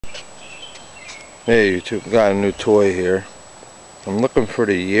Hey YouTube, got a new toy here. I'm looking for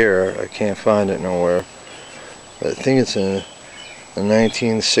the year. I can't find it nowhere. But I think it's in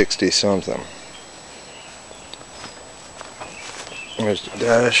 1960 something. There's the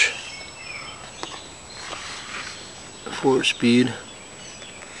dash. 4-speed.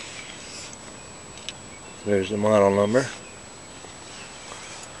 There's the model number.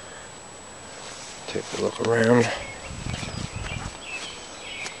 Take a look around.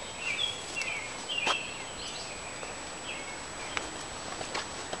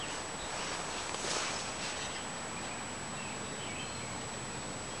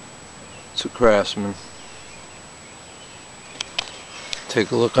 It's a Craftsman.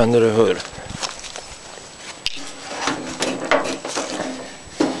 Take a look under the hood.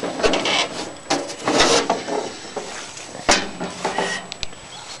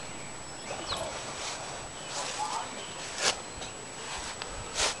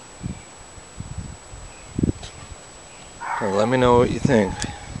 Well, let me know what you think.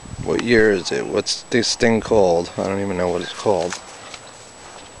 What year is it? What's this thing called? I don't even know what it's called.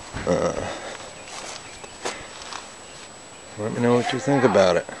 Let me know what you think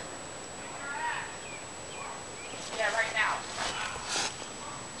about it. Yeah, right now.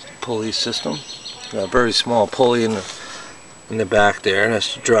 Pulley system. Got a very small pulley in the back there.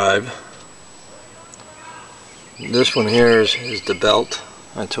 That's the drive. This one here is the belt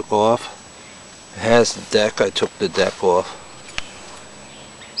I took off. It has the deck. I took the deck off.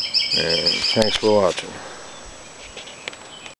 And thanks for watching.